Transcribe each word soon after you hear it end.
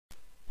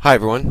Hi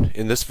everyone,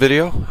 in this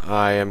video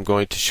I am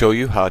going to show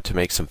you how to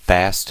make some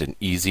fast and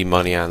easy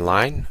money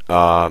online.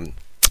 I'm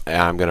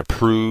going to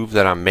prove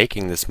that I'm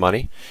making this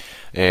money,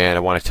 and I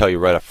want to tell you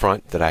right up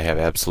front that I have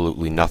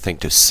absolutely nothing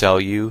to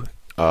sell you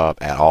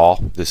at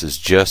all. This is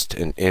just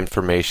an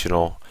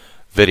informational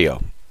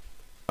video.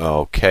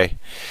 Okay,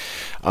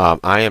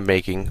 I am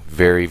making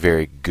very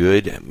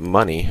good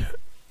money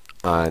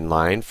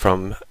online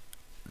from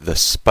the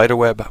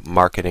Spiderweb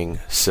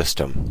marketing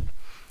system.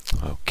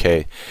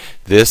 Okay,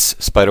 this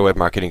Spiderweb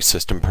marketing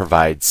system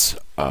provides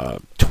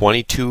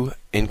 22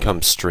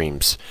 income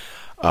streams,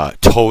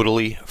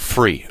 totally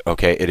free.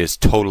 Okay, it is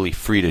totally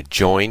free to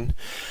join.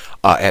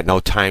 At no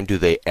time do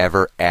they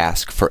ever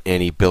ask for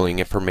any billing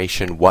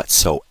information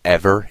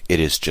whatsoever. It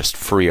is just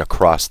free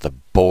across the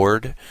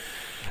board.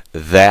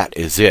 That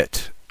is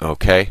it.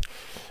 Okay,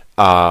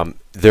 one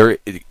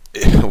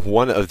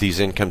of these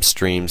income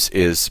streams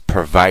is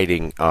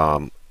providing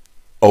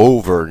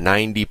over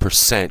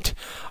 90%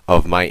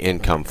 of my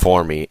income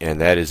for me, and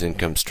that is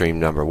income stream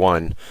number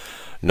one,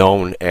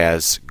 known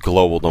as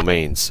global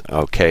domains.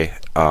 Okay,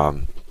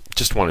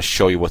 just want to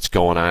show you what's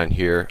going on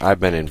here. I've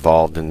been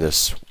involved in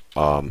this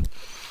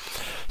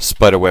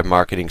Spiderweb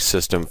marketing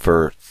system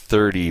for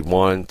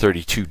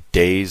 32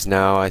 days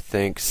now, I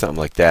think, something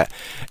like that.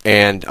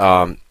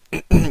 And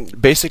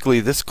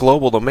basically, this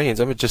global domains,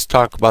 I'm going to just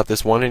talk about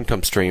this one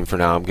income stream for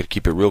now. I'm going to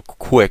keep it real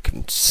quick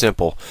and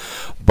simple,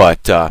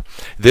 but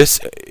this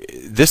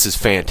is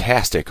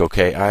fantastic.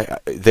 Okay,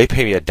 they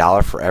pay me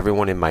 $1 for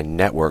everyone in my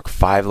network,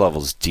 5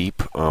 levels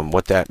deep.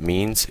 What that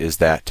means is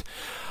that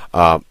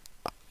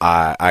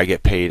I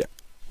get paid.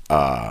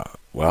 Well,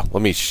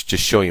 let me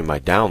just show you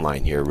my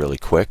downline here really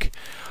quick.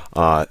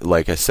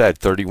 Like I said,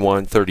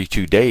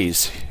 32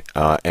 days,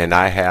 and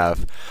I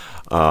have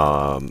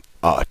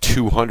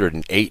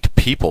 208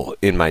 people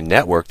in my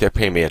network. They're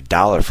paying me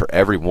 $1 for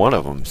every one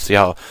of them. See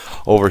how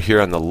over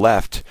here on the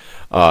left,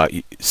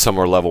 some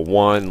are level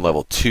 1,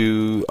 level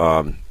 2.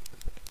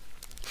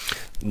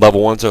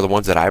 Level 1s are the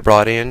ones that I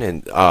brought in,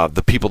 and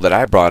the people that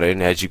I brought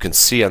in, as you can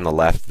see on the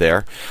left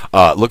there,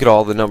 look at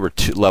all the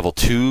level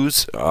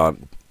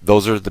 2s.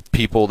 Those are the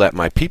people that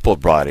my people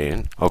brought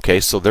in.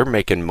 Okay, so they're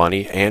making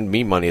money and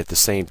me money at the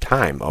same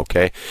time.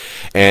 Okay,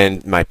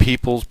 and my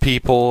people's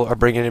people are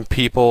bringing in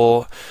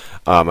people.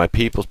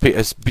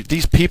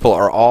 These people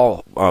are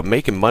all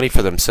making money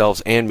for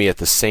themselves and me at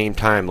the same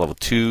time. Level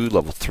 2,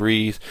 level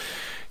 3,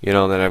 you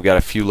know. Then I've got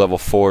a few level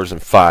 4s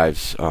and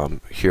 5s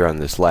here on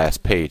this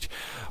last page.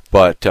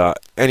 But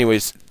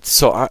anyways,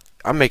 so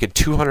I'm making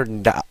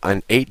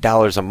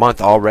 $208 a month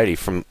already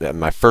from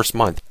my first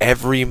month,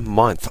 every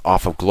month,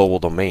 off of global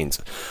domains.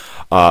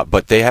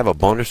 But they have a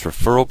bonus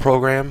referral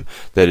program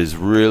that has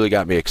really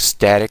got me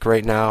ecstatic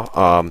right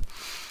now.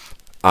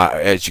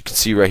 As you can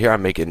see right here,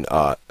 I'm making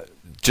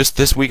just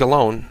this week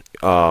alone,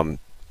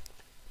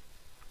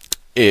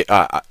 it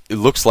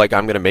looks like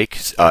I'm going to make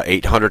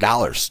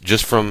 $800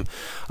 just from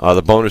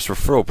the bonus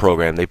referral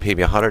program. They pay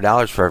me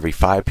 $100 for every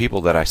 5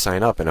 people that I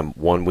sign up in a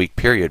 1-week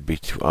period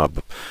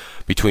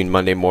between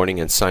Monday morning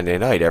and Sunday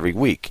night every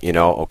week. You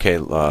know, okay,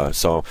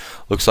 so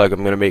looks like I'm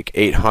going to make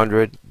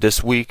 $800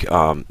 this week.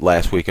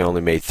 Last week I only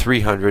made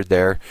 $300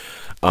 there,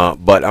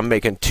 but I'm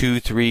making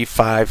 $200, $300,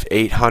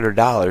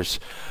 $500,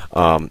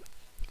 $800.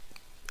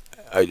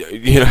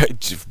 You know,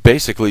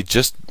 basically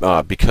just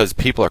because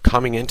people are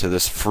coming into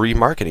this free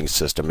marketing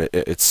system.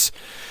 It's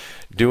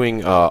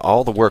doing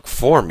all the work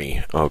for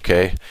me.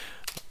 Okay,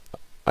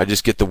 I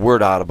just get the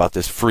word out about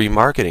this free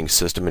marketing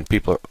system, and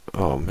people are,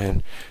 oh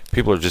man,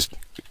 people are just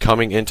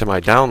coming into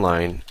my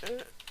downline.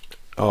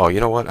 Oh,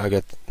 you know what? I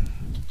got,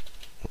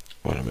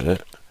 wait a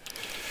minute.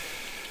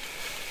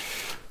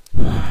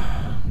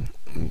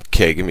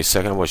 Okay, give me a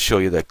second. I'm going to show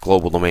you that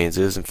global domains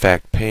is in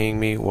fact paying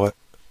me what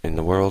in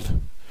the world.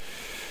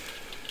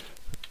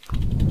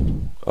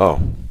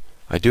 Oh,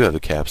 I do have the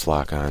caps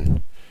lock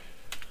on.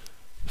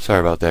 Sorry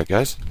about that,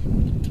 guys.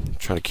 I'm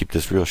trying to keep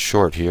this real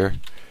short here.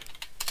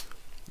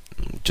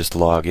 Just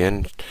log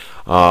in.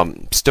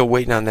 Still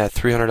waiting on that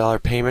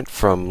 $300 payment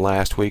from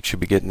last week. Should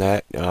be getting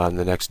that in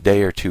the next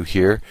day or two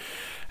here.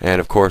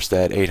 And of course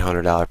that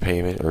 $800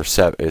 payment, or it's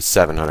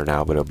 $700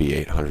 now, but it'll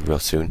be $800 real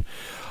soon.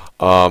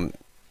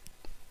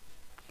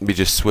 We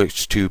just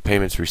switched to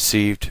payments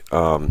received.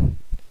 Of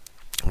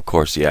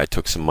course, yeah, I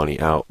took some money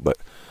out, but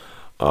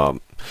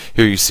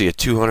here you see a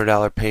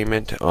 $200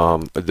 payment.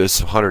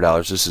 This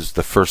 $100, this is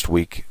the first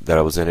week that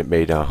I was in it,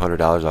 made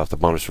 $100 off the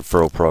bonus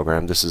referral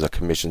program. This is a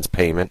commissions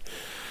payment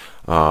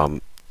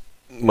when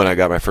I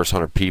got my first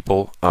 100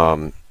 people.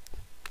 And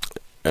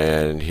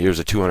here's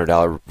a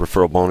 $200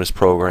 referral bonus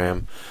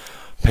program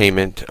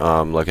payment.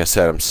 Like I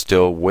said, I'm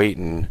still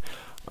waiting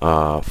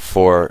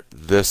for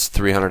this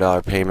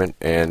 $300 payment,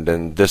 and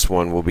then this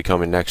one will be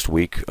coming next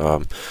week.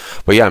 But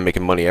yeah, I'm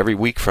making money every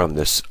week from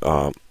this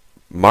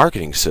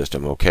marketing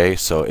system. Okay,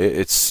 so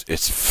it's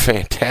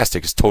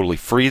fantastic. It's totally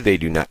free. They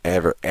do not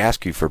ever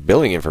ask you for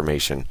billing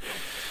information.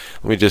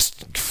 Let me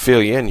just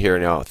fill you in here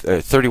now.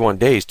 31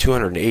 days,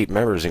 208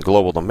 members in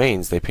global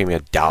domains. They pay me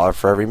 $1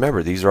 for every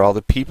member. These are all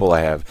the people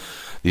I have.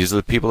 These are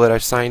the people that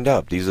I've signed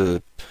up. These are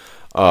the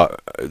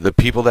the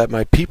people that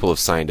my people have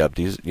signed up.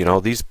 These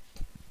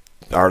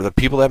are the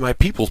people that my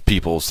people's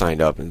people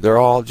signed up, and they're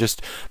all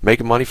just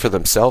making money for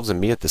themselves and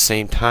me at the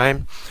same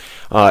time.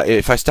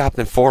 If I stopped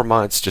in 4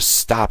 months, just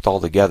stopped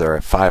altogether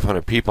at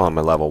 500 people on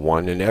my level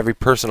 1, and every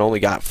person only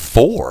got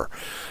 4,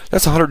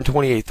 that's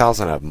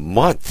 128,000 a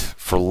month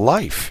for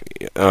life.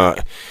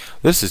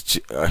 This is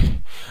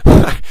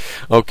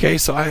okay.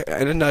 So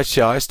in a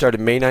nutshell, I started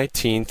May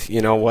 19th.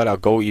 You know what? I'll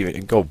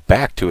go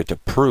back to it to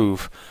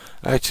prove.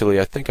 Actually,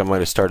 I think I might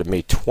have started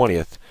May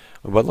 20th.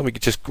 But let me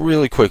just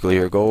really quickly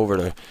here go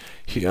over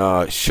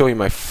to show you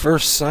my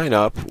first sign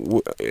up.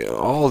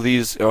 All of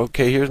these.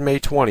 Okay, here's May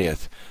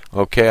 20th.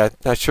 Okay, I'm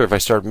not sure if I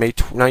started May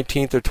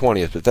 19th or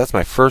 20th, but that's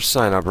my first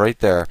sign up right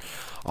there.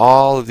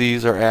 All of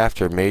these are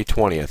after May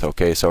 20th.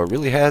 Okay, so it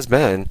really has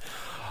been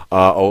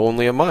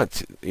only a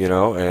month, you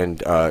know,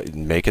 and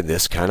making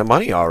this kind of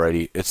money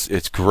already.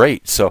 It's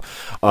great. So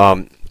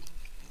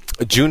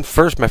June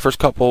 1st, my first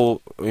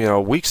couple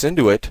weeks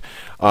into it,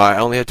 I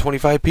only had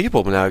 25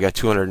 people, but now I got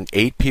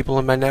 208 people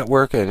in my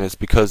network, and it's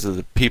because of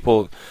the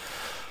people.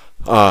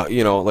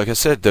 Like I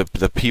said,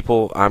 the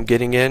people I'm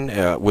getting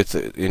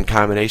in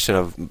combination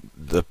of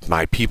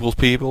my people's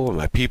people and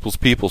my people's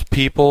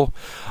people,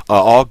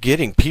 all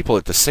getting people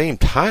at the same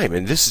time,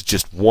 and this is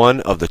just one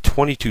of the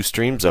 22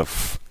 streams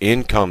of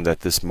income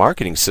that this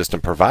marketing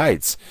system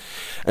provides.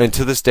 And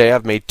to this day,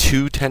 I've made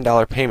 2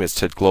 $10 payments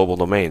to global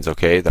domains.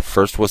 Okay, the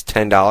first was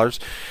 $10,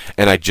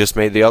 and I just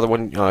made the other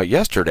one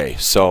yesterday.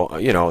 So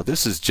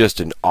this is just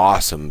an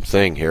awesome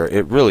thing here.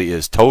 It really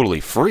is totally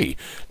free.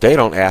 They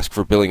don't ask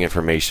for billing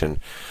information.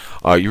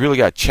 You really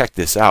got to check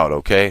this out,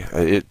 okay?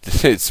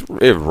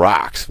 It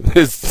rocks.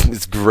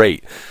 It's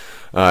great.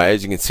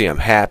 As you can see, I'm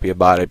happy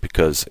about it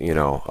because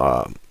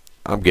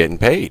I'm getting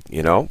paid.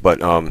 But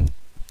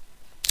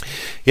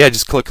yeah,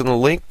 just click on the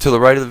link to the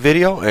right of the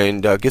video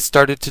and get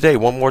started today.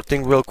 One more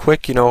thing, real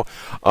quick.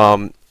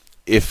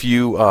 If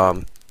you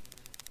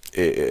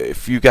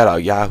got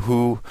a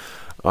Yahoo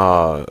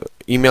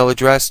email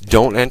address,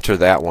 don't enter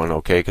that one,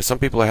 okay? Because some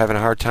people are having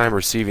a hard time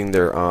receiving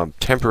their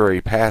temporary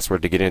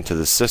password to get into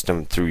the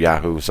system through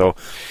Yahoo. So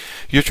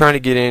you're trying to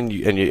get in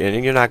and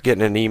you're not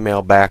getting an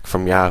email back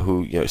from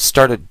Yahoo.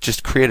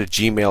 Just create a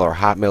Gmail or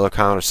Hotmail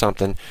account or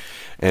something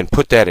and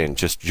put that in.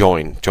 Just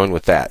join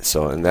with that.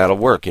 So, and that'll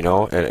work, and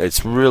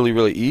it's really,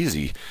 really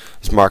easy.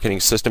 This marketing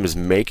system is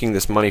making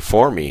this money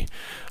for me,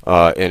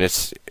 and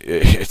it's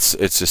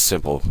just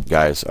simple,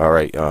 guys. All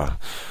right.